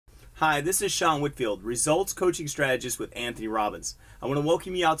Hi, this is Sean Whitfield, Results Coaching Strategist with Anthony Robbins. I want to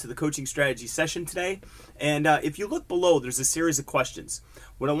welcome you out to the coaching strategy session today. And if you look below, there's a series of questions.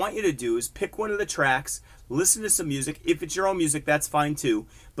 What I want you to do is pick one of the tracks, listen to some music. If it's your own music, that's fine too.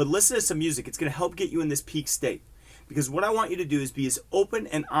 But listen to some music. It's going to help get you in this peak state. Because what I want you to do is be as open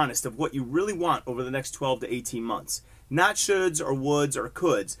and honest of what you really want over the next 12 to 18 months. Not shoulds or woulds or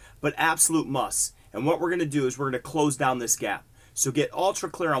coulds, but absolute musts. And what we're going to do is we're going to close down this gap. So get ultra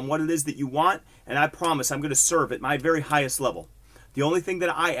clear on what it is that you want, and I promise I'm going to serve at my very highest level. The only thing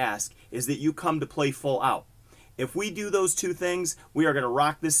that I ask is that you come to play full out. If we do those two things, we are going to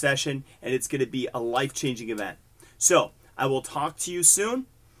rock this session, and it's going to be a life-changing event. So I will talk to you soon,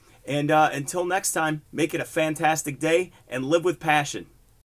 and until next time, make it a fantastic day and live with passion.